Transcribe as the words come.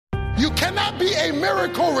cannot be a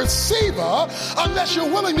miracle receiver unless you're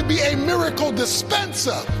willing to be a miracle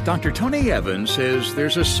dispenser. Dr. Tony Evans says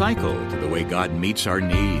there's a cycle to the way God meets our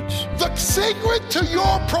needs. The secret to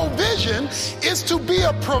your provision is to be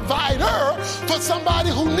a provider for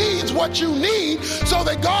somebody who needs what you need so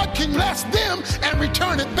that God can bless them and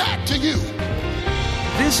return it back to you.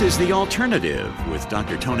 This is The Alternative with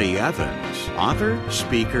Dr. Tony Evans, author,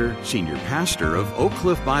 speaker, senior pastor of Oak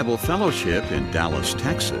Cliff Bible Fellowship in Dallas,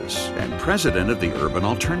 Texas, and president of the Urban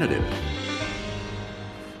Alternative.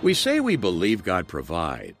 We say we believe God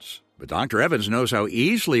provides, but Dr. Evans knows how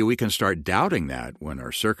easily we can start doubting that when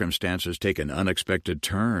our circumstances take an unexpected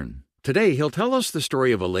turn. Today, he'll tell us the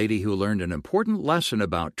story of a lady who learned an important lesson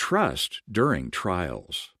about trust during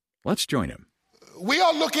trials. Let's join him. We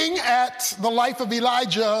are looking at the life of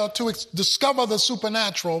Elijah to discover the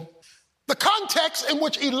supernatural. The context in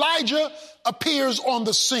which Elijah appears on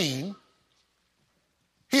the scene,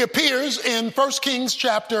 he appears in 1 Kings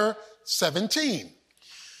chapter 17.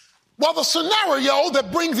 Well, the scenario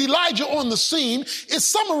that brings Elijah on the scene is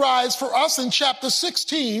summarized for us in chapter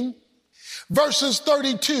 16, verses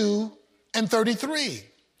 32 and 33.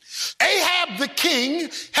 Ahab the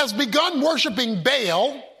king has begun worshiping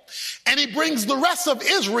Baal, and he brings the rest of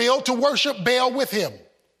Israel to worship Baal with him.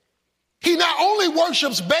 He not only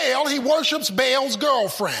worships Baal, he worships Baal's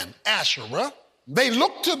girlfriend, Asherah. They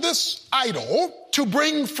look to this idol to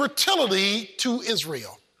bring fertility to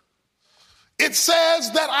Israel. It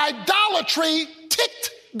says that idolatry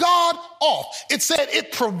ticked God off. It said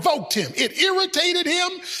it provoked him. It irritated him.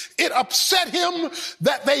 It upset him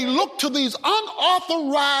that they looked to these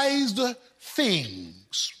unauthorized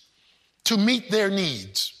things to meet their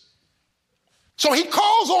needs. So he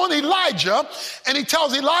calls on Elijah and he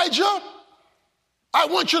tells Elijah, I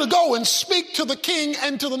want you to go and speak to the king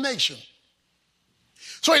and to the nation.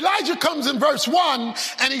 So Elijah comes in verse 1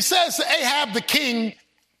 and he says to Ahab the king,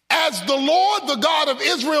 as the Lord, the God of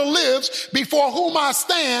Israel lives, before whom I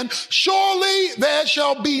stand, surely there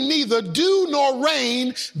shall be neither dew nor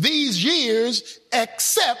rain these years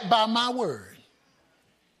except by my word.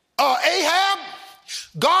 Ahab,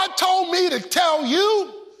 God told me to tell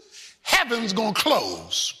you, heaven's going to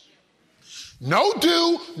close. No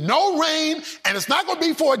dew, no rain, and it's not going to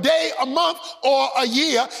be for a day, a month, or a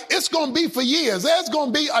year. It's going to be for years. There's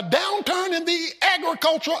going to be a downturn in the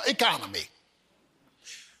agricultural economy.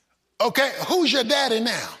 Okay, who's your daddy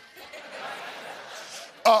now?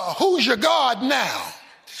 Who's your God now?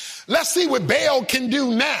 Let's see what Baal can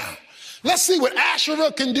do now. Let's see what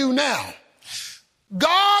Asherah can do now.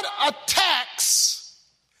 God attacks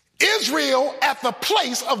Israel at the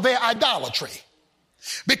place of their idolatry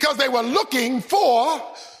because they were looking for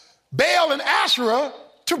Baal and Asherah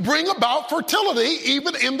to bring about fertility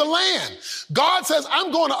even in the land. God says,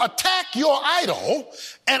 I'm going to attack your idol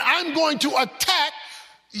and I'm going to attack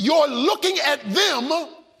your looking at them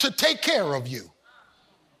to take care of you.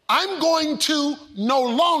 I'm going to no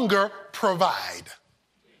longer provide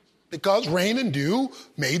because rain and dew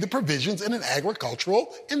made the provisions in an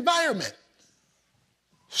agricultural environment.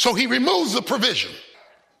 So he removes the provision.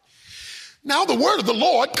 Now the word of the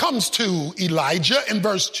Lord comes to Elijah in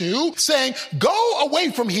verse 2 saying, go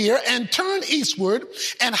away from here and turn eastward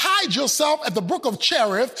and hide yourself at the brook of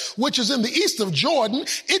Cherith, which is in the east of Jordan.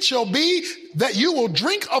 It shall be that you will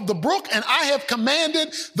drink of the brook, and I have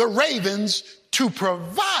commanded the ravens to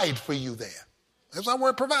provide for you there. That's our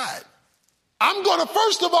word, provide. I'm going to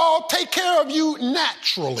first of all take care of you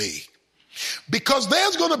naturally. Because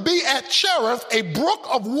there's going to be at Cherith a brook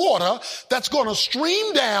of water that's going to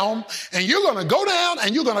stream down, and you're going to go down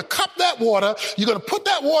and you're going to cup that water. You're going to put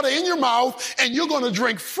that water in your mouth and you're going to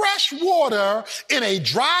drink fresh water in a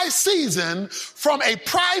dry season from a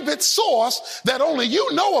private source that only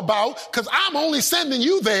you know about because I'm only sending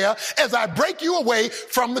you there as I break you away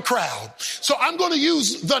from the crowd. So I'm going to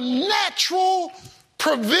use the natural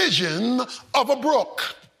provision of a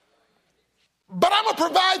brook. But I'm going to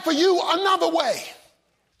provide for you another way,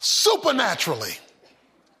 supernaturally.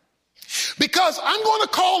 Because I'm going to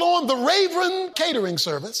call on the Raven Catering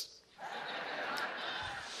Service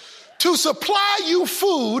to supply you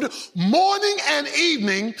food morning and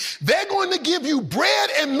evening. They're going to give you bread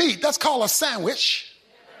and meat. That's called a sandwich.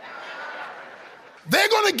 They're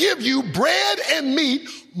going to give you bread and meat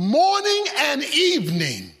morning and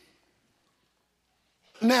evening.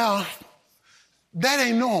 Now, that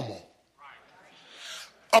ain't normal.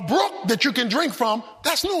 A brook that you can drink from,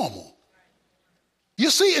 that's normal. You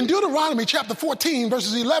see, in Deuteronomy chapter 14,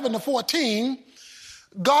 verses 11 to 14,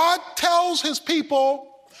 God tells his people,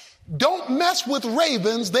 don't mess with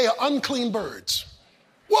ravens, they are unclean birds.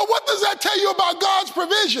 Well, what does that tell you about God's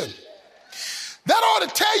provision? That ought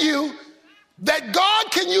to tell you that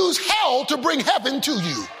God can use hell to bring heaven to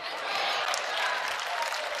you.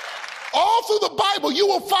 All through the Bible, you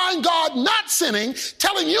will find God not sinning,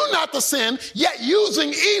 telling you not to sin, yet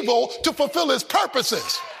using evil to fulfill his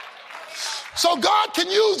purposes. So God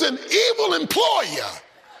can use an evil employer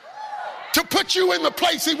to put you in the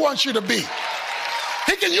place he wants you to be.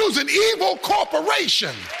 He can use an evil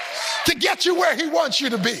corporation to get you where he wants you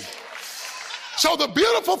to be. So the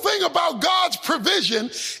beautiful thing about God's provision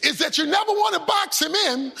is that you never want to box him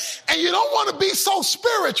in, and you don't want to be so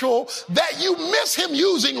spiritual that you miss him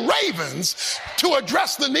using ravens to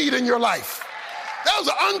address the need in your life. Those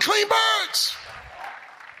are unclean birds.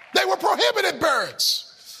 They were prohibited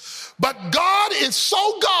birds. But God is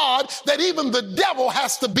so God that even the devil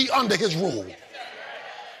has to be under his rule.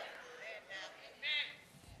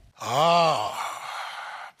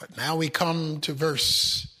 But now we come to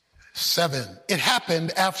verse 7. It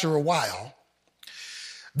happened after a while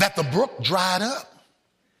that the brook dried up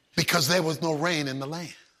because there was no rain in the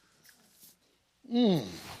land.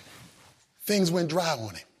 Things went dry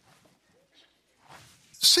on him.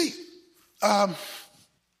 See,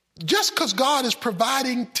 just because God is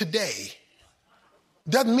providing today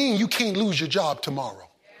doesn't mean you can't lose your job tomorrow.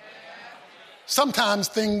 Sometimes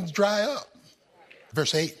things dry up.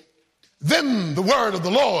 Verse 8. Then the word of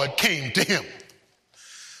the Lord came to him.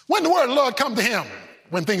 When the word of the Lord come to him?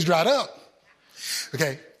 When things dried up.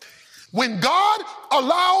 Okay. When God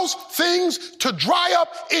allows things to dry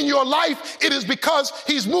up in your life, it is because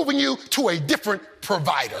he's moving you to a different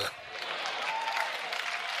provider.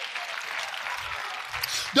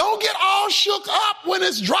 Don't get all shook up when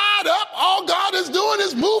it's dried up. All God is doing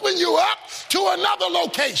is moving you up to another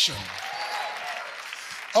location.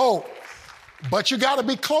 Oh, but you got to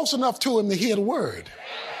be close enough to him to hear the word.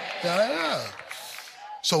 Yeah.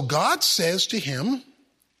 So God says to him,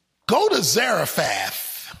 go to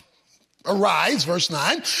Zarephath. Arise, verse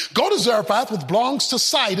 9. Go to Zarephath, which belongs to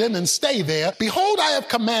Sidon, and stay there. Behold, I have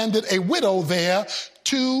commanded a widow there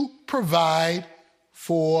to provide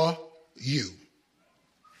for you.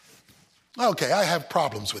 Okay, I have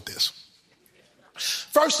problems with this.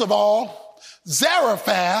 First of all,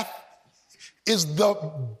 Zarephath is the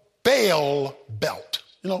Baal belt.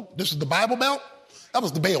 You know, this is the Bible belt. That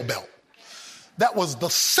was the Baal belt. That was the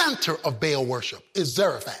center of Baal worship, is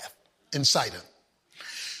Zarephath in Sidon.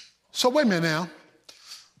 So wait a minute now.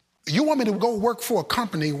 You want me to go work for a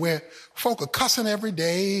company where folk are cussing every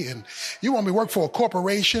day, and you want me to work for a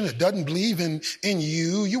corporation that doesn't believe in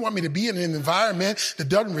you. You want me to be in an environment that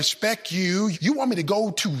doesn't respect you. You want me to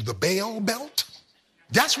go to the Baal belt?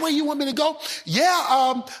 That's where you want me to go?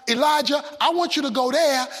 Yeah, Elijah, I want you to go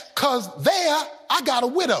there because there I got a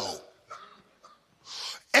widow.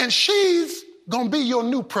 And she's going to be your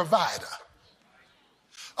new provider.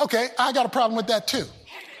 Okay, I got a problem with that too.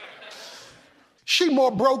 She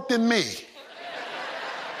more broke than me.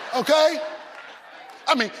 Okay?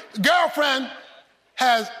 I mean, girlfriend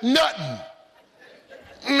has nothing.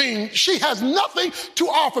 I mean, she has nothing to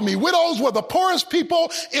offer me. Widows were the poorest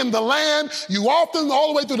people in the land. You often, all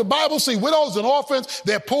the way through the Bible, see widows and orphans.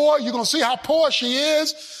 They're poor. You're going to see how poor she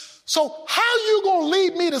is. So how are you going to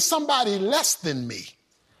lead me to somebody less than me?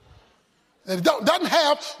 That doesn't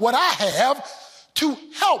have what I have to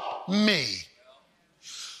help me.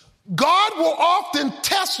 God will often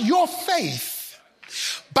test your faith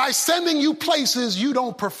by sending you places you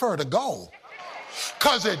don't prefer to go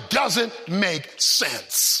because it doesn't make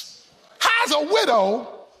sense. How's a widow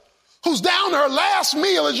who's down to her last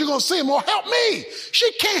meal, as you're going to see, well, help me?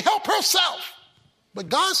 She can't help herself. But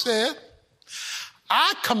God said,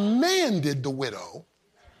 I commanded the widow,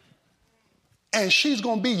 and she's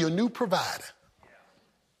going to be your new provider.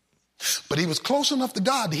 But he was close enough to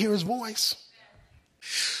God to hear his voice.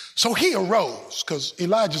 So he arose, because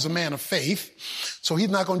Elijah's a man of faith, so he's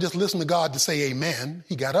not going to just listen to God to say amen.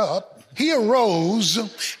 He got up. He arose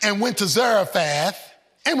and went to Zarephath.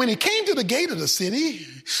 And when he came to the gate of the city,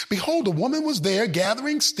 behold, a woman was there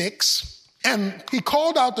gathering sticks. And he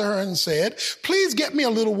called out to her and said, please get me a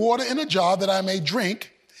little water in a jar that I may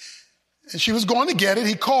drink. And she was going to get it.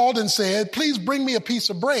 He called and said, please bring me a piece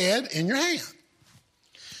of bread in your hand.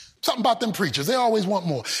 Something about them preachers. They always want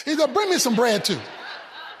more. He said, bring me some bread too.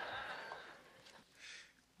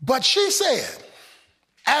 But she said,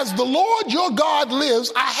 as the Lord your God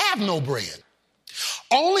lives, I have no bread.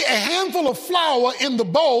 Only a handful of flour in the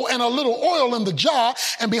bowl and a little oil in the jar.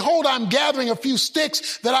 And behold, I'm gathering a few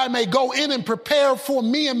sticks that I may go in and prepare for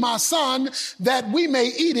me and my son that we may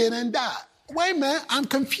eat it and die. Wait a minute, I'm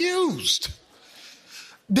confused.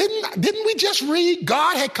 Didn't we just read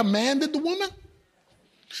God had commanded the woman?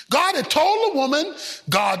 God had told the woman,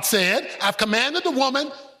 God said, I've commanded the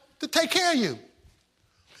woman to take care of you.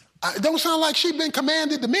 It don't sound like she'd been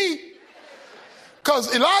commanded to me.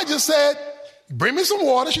 Because Elijah said, bring me some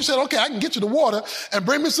water. She said, okay, I can get you the water, and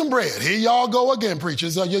bring me some bread. Here y'all go again,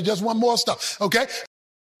 preachers. You just want more stuff, okay?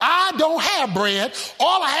 I don't have bread.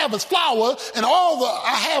 All I have is flour, and all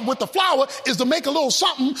I have with the flour is to make a little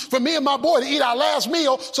something for me and my boy to eat our last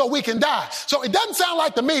meal so we can die. So it doesn't sound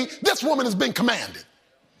like to me this woman has been commanded.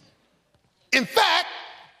 In fact,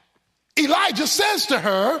 Elijah says to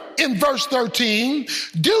her in verse 13,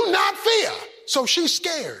 do not fear. So she's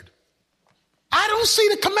scared. I don't see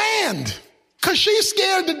the command because she's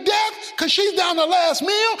scared to death because she's down to the last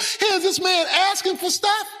meal. Here's this man asking for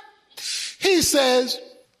stuff. He says,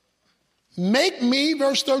 make me,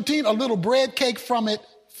 verse 13, a little bread cake from it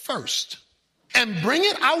first and bring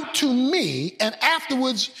it out to me, and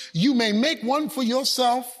afterwards you may make one for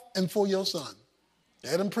yourself and for your son.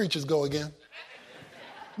 There them preachers go again.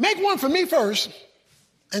 Make one for me first,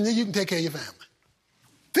 and then you can take care of your family.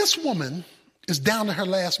 This woman is down to her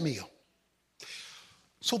last meal.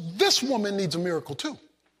 So this woman needs a miracle too,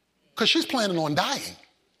 because she's planning on dying.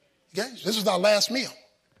 Okay? This is our last meal.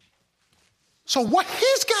 So what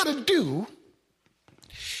he's got to do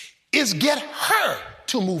is get her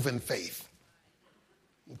to move in faith.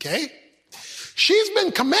 Okay? She's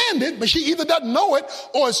been commanded, but she either doesn't know it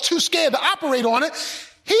or is too scared to operate on it.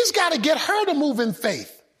 He's got to get her to move in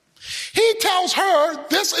faith. He tells her,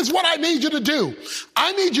 this is what I need you to do.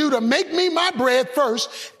 I need you to make me my bread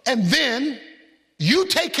first, and then you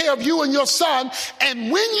take care of you and your son.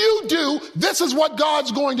 And when you do, this is what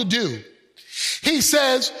God's going to do. He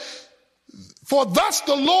says, for thus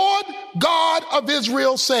the Lord God of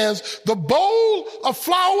Israel says, the bowl of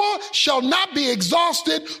flour shall not be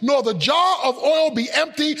exhausted, nor the jar of oil be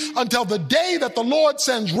empty until the day that the Lord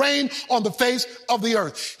sends rain on the face of the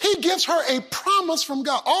earth. He gives her a promise from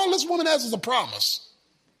God. All this woman has is a promise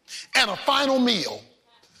and a final meal.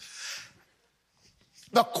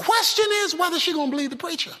 The question is whether she's going to believe the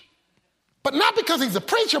preacher. But not because he's a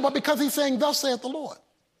preacher, but because he's saying, thus saith the Lord.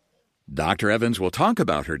 Dr. Evans will talk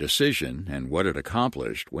about her decision and what it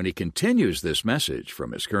accomplished when he continues this message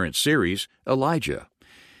from his current series, Elijah.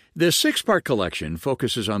 This 6-part collection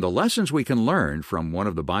focuses on the lessons we can learn from one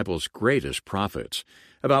of the Bible's greatest prophets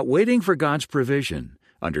about waiting for God's provision,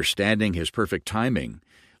 understanding His perfect timing,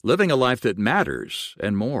 living a life that matters,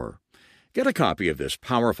 and more. Get a copy of this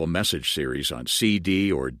powerful message series on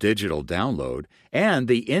CD or digital download and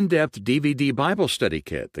the in-depth DVD Bible study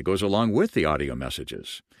kit that goes along with the audio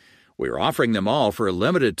messages. We are offering them all for a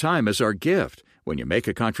limited time as our gift when you make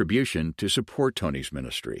a contribution to support Tony's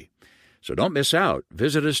ministry. So don't miss out.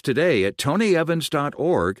 Visit us today at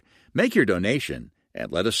tonyevans.org, make your donation,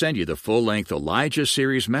 and let us send you the full-length Elijah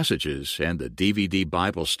series messages and the DVD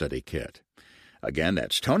Bible study kit. Again,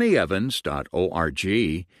 that's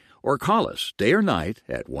tonyevans.org, or call us day or night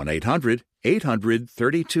at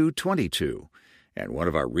 1-800-800-3222, and one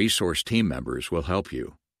of our resource team members will help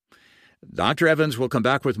you. Dr. Evans will come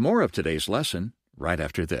back with more of today's lesson right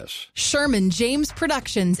after this. Sherman James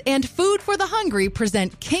Productions and Food for the Hungry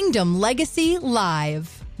present Kingdom Legacy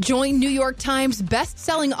Live. Join New York Times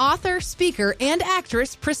best-selling author, speaker, and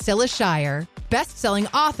actress Priscilla Shirer, best-selling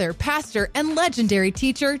author, pastor, and legendary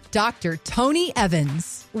teacher Dr. Tony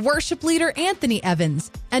Evans, worship leader Anthony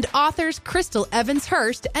Evans, and authors Crystal Evans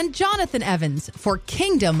Hurst and Jonathan Evans for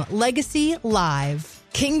Kingdom Legacy Live.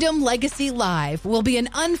 Kingdom Legacy Live will be an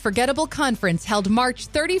unforgettable conference held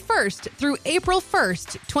March 31st through April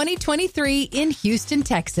 1st, 2023 in Houston,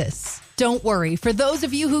 Texas. Don't worry, for those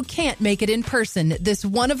of you who can't make it in person, this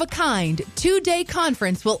one-of-a-kind 2-day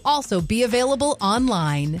conference will also be available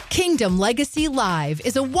online. Kingdom Legacy Live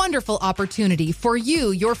is a wonderful opportunity for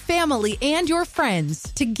you, your family, and your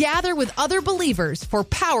friends to gather with other believers for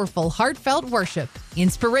powerful, heartfelt worship,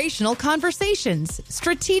 inspirational conversations,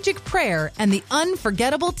 strategic prayer, and the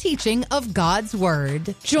unforgettable teaching of God's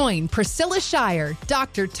Word. Join Priscilla Shirer,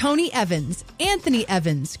 Dr. Tony Evans, Anthony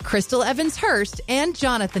Evans, Crystal Evans Hurst, and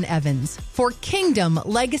Jonathan Evans for Kingdom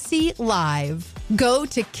Legacy Live. Go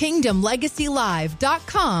to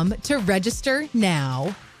kingdomlegacylive.com to register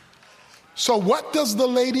now. So what does the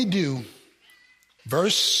lady do?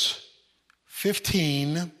 Verse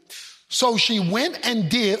 15. So she went and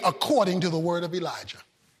did according to the word of Elijah,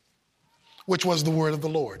 which was the word of the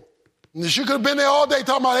Lord. And she could have been there all day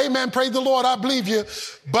talking about, amen, praise the Lord, I believe you.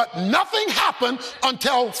 But nothing happened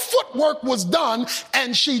until footwork was done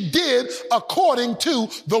and she did according to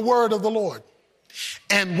the word of the Lord.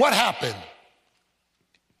 And what happened?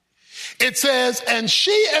 It says, and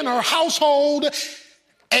she and her household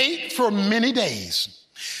ate for many days.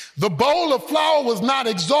 The bowl of flour was not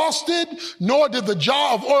exhausted, nor did the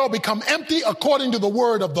jar of oil become empty, according to the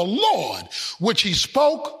word of the Lord, which he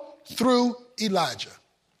spoke through Elijah.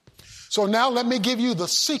 So now let me give you the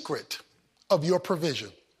secret of your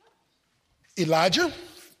provision. Elijah,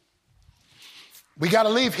 we got to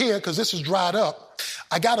leave here because this is dried up.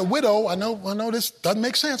 I got a widow. I know this doesn't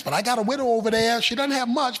make sense, but I got a widow over there. She doesn't have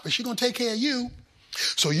much, but she's going to take care of you.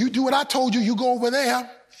 So you do what I told you. You go over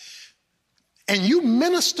there and you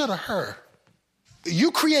minister to her.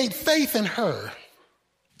 You create faith in her.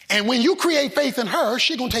 And when you create faith in her,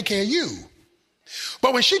 she's going to take care of you.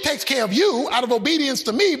 But when she takes care of you out of obedience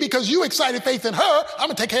to me because you excited faith in her, I'm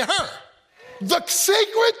going to take care of her. The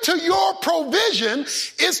secret to your provision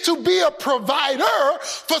is to be a provider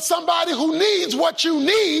for somebody who needs what you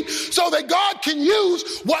need so that God can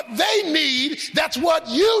use what they need, that's what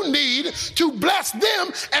you need, to bless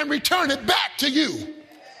them and return it back to you.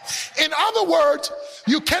 In other words,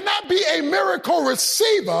 you cannot be a miracle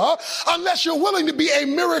receiver unless you're willing to be a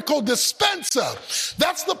miracle dispenser.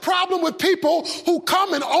 That's the problem with people who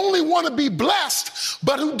come and only want to be blessed,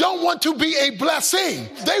 but who don't want to be a blessing.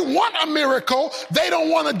 They want a miracle. They don't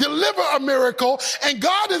want to deliver a miracle. And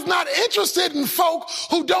God is not interested in folk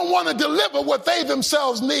who don't want to deliver what they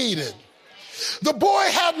themselves needed. The boy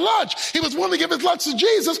had lunch. He was willing to give his lunch to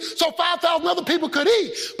Jesus so 5,000 other people could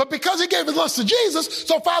eat. But because he gave his lunch to Jesus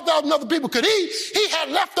so 5,000 other people could eat, he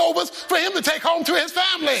had leftovers for him to take home to his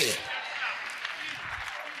family.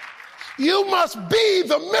 You must be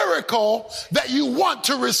the miracle that you want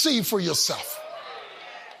to receive for yourself.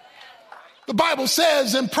 The Bible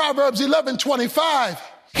says in Proverbs 11:25,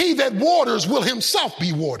 he that waters will himself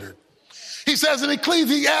be watered. He says in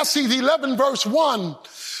Ecclesiastes 11 verse 1,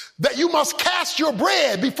 that you must cast your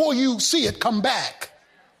bread before you see it come back.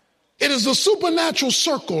 It is the supernatural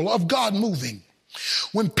circle of God moving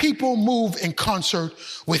when people move in concert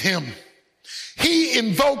with him. He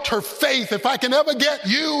invoked her faith. If I can ever get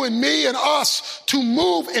you and me and us to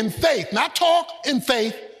move in faith, not talk in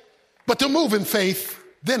faith, but to move in faith,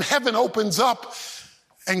 then heaven opens up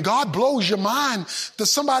and God blows your mind that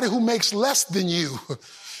somebody who makes less than you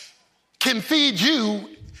can feed you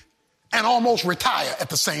and almost retire at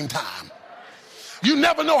the same time. You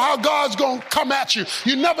never know how God's going to come at you.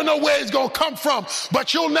 You never know where he's going to come from,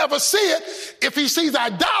 but you'll never see it. If he sees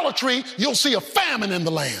idolatry, you'll see a famine in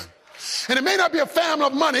the land. And it may not be a famine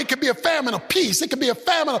of money. It could be a famine of peace. It could be a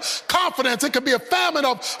famine of confidence. It could be a famine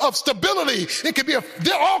of stability. It could be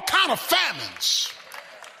there are all kinds of famines.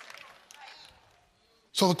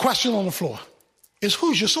 So the question on the floor is,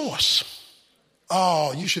 who's your source?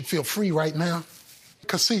 Oh, you should feel free right now.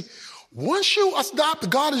 Because see, once you adopt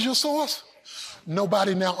God as your source,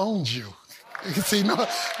 nobody now owns you. You see,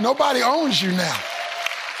 nobody owns you now.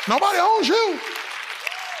 Nobody owns you.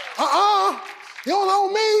 You don't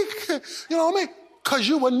own me. You know what I mean? Because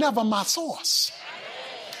you were never my source.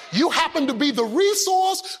 You happen to be the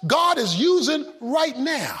resource God is using right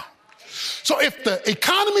now. So if the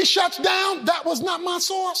economy shuts down, that was not my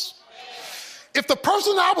source. If the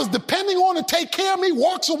person I was depending on to take care of me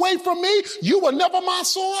walks away from me, you were never my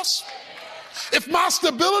source. If my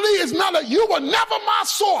stability is not you were never my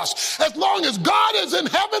source. As long as God is in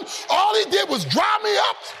heaven, all he did was dry me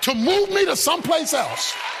up to move me to someplace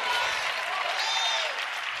else.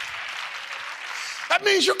 That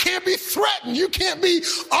means you can't be threatened. You can't be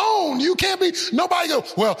owned. You can't be, nobody go,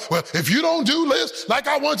 well, if you don't do this, like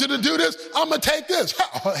I want you to do this, I'm going to take this.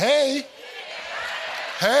 Hey.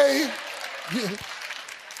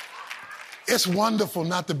 It's wonderful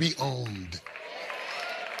not to be owned.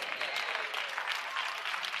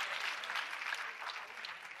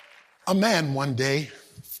 A man one day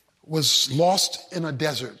was lost in a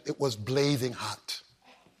desert. It was blazing hot.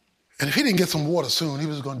 And if he didn't get some water soon, he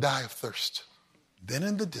was going to die of thirst. Then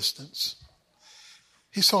in the distance,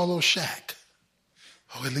 he saw a little shack.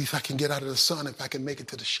 Oh, at least I can get out of the sun if I can make it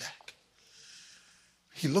to the shack.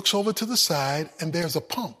 He looks over to the side and there's a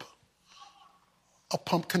pump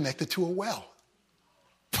connected to a well.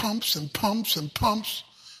 Pumps and pumps and pumps.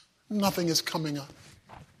 Nothing is coming up.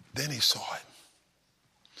 Then he saw it.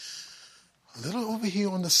 A little over here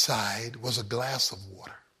on the side was a glass of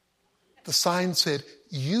water. The sign said,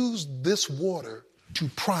 use this water to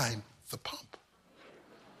prime the pump.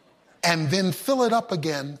 And then fill it up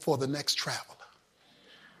again for the next traveler.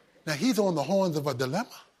 Now he's on the horns of a dilemma.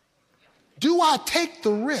 Do I take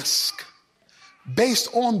the risk based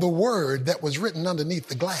on the word that was written underneath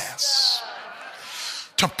the glass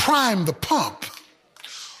to prime the pump?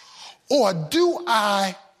 Or do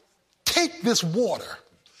I take this water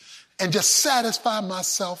and just satisfy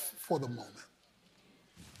myself for the moment?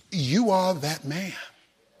 You are that man.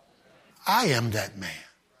 I am that man.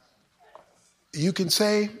 You can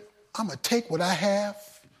say, I'm going to take what I have,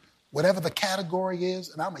 whatever the category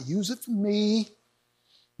is, and I'm going to use it for me,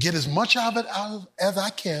 get as much of it out as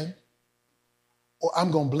I can, or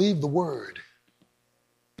I'm going to believe the word.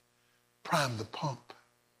 Prime the pump.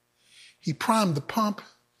 He primed the pump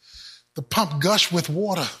gushed with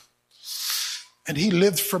water, and he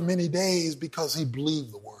lived for many days because he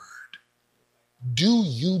believed the word. Do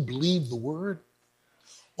you believe the word,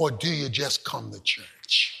 or do you just come to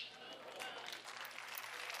church?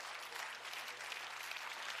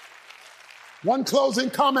 One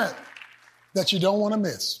closing comment that you don't want to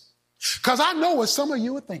miss, because I know what some of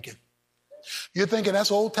you are thinking. You're thinking,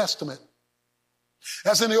 that's Old Testament.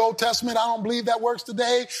 That's in the Old Testament. I don't believe that works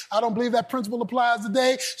today. I don't believe that principle applies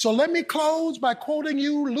today. So let me close by quoting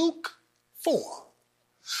you Luke 4,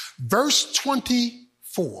 verse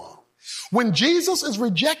 24. When Jesus is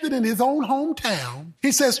rejected in his own hometown,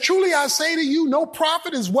 he says, truly I say to you, no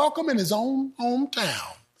prophet is welcome in his own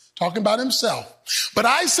hometown. Talking about himself. But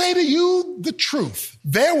I say to you the truth.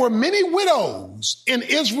 There were many widows in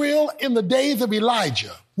Israel in the days of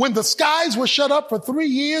Elijah, when the skies were shut up for 3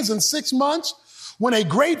 years and 6 months, when a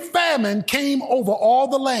great famine came over all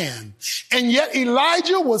the land. And yet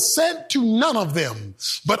Elijah was sent to none of them,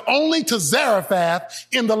 but only to Zarephath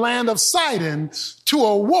in the land of Sidon, to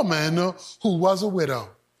a woman who was a widow.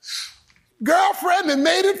 Girlfriend that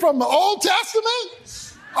made it from the Old Testament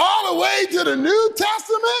all the way to the New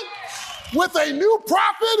Testament with a new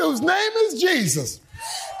prophet whose name is Jesus.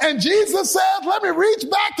 And Jesus said, let me reach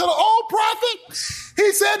back to the old prophet.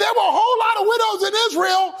 He said there were a whole lot of widows in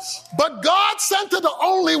Israel, but God sent her to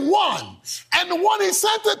only one. And the one he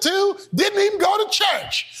sent her to didn't even go to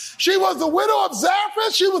church. She was the widow of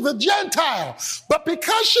Zarephath. She was a Gentile. But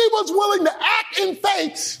because she was willing to act in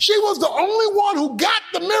faith, she was the only one who got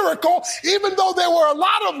the miracle, even though there were a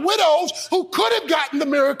lot of widows who could have gotten the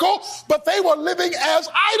miracle, but they were living as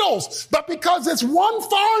idols. But because this one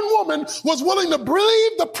foreign woman was willing to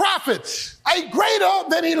believe the prophet, a greater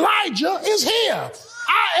than Elijah is here.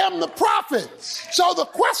 I am the prophet. So the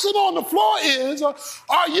question on the floor is,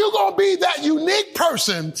 are you going to be that unique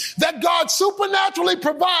person that God supernaturally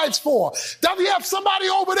provides for? Does he have somebody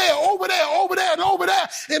over there, over there, over there, and over there,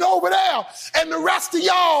 and over there, and the rest of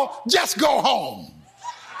y'all just go home?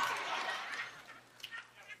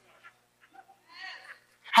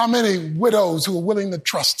 How many widows who are willing to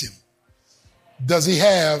trust him does he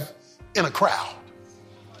have in a crowd?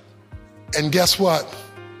 And guess what?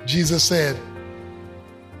 Jesus said,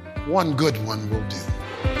 one good one will do.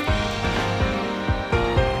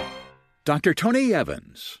 Dr. Tony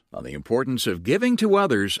Evans on the importance of giving to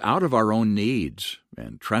others out of our own needs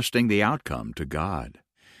and trusting the outcome to God.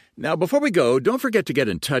 Now, before we go, don't forget to get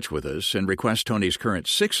in touch with us and request Tony's current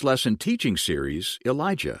 6-lesson teaching series,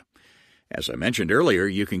 Elijah. As I mentioned earlier,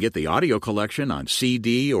 you can get the audio collection on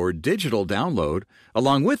CD or digital download,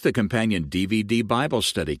 along with the companion DVD Bible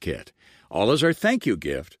study kit, all as our thank you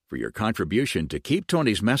gift for your contribution to keep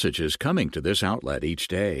Tony's messages coming to this outlet each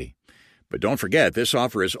day. But don't forget, this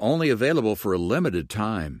offer is only available for a limited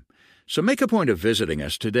time. So make a point of visiting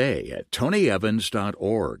us today at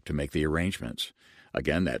tonyevans.org to make the arrangements.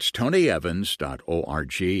 Again, that's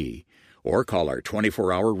tonyevans.org. Or call our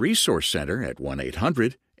 24-hour resource center at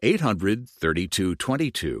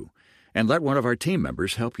 1-800-800-3222 and let one of our team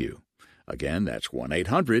members help you. Again, that's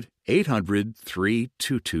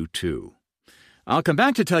 1-800-800-3222. I'll come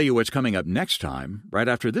back to tell you what's coming up next time, right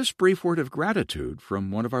after this brief word of gratitude from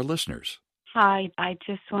one of our listeners. Hi, I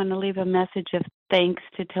just want to leave a message of thanks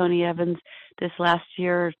to Tony Evans. This last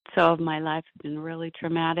year or so of my life has been really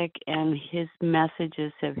traumatic, and his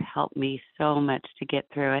messages have helped me so much to get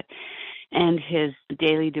through it. And his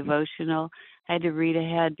daily devotional, I had to read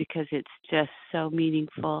ahead because it's just so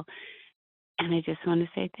meaningful. And I just want to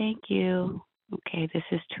say thank you. Okay, this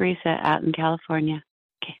is Teresa out in California.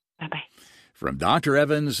 Okay, bye-bye. From Dr.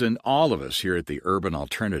 Evans and all of us here at the Urban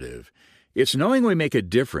Alternative, it's knowing we make a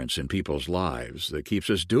difference in people's lives that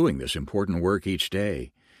keeps us doing this important work each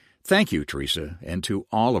day. Thank you, Teresa, and to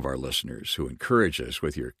all of our listeners who encourage us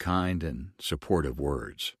with your kind and supportive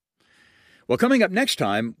words. Well, coming up next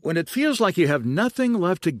time, when it feels like you have nothing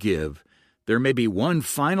left to give, there may be one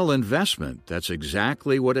final investment that's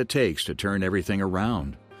exactly what it takes to turn everything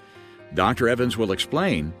around. Dr. Evans will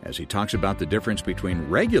explain as he talks about the difference between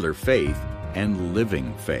regular faith and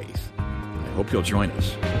living faith. I hope you'll join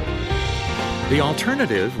us. The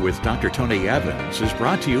Alternative with Dr. Tony Evans is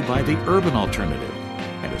brought to you by the Urban Alternative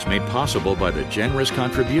and is made possible by the generous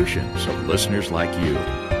contributions of listeners like you.